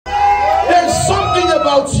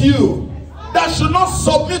about you that should not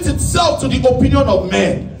submit itself to the opinion of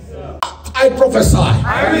men. I prophesy.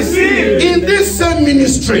 I receive. In this same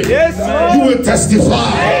ministry, yes, you will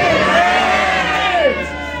testify.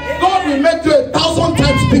 God will make you 1,000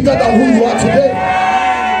 times bigger than who you are today.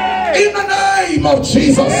 In the name of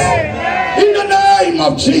Jesus. In the name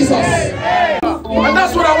of Jesus. And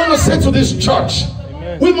that's what I want to say to this church.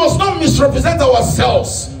 We must not misrepresent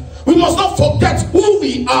ourselves. We must not forget who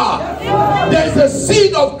we are. There is a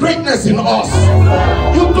seed of greatness in us.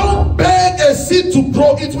 You don't beg a seed to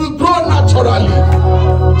grow. It will grow naturally.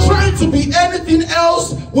 Trying to be anything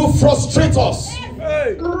else will frustrate us.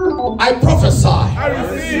 I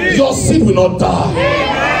prophesy, your seed will not die.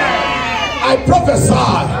 I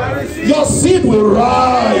prophesy, your seed will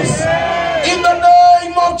rise. In the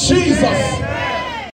name of Jesus.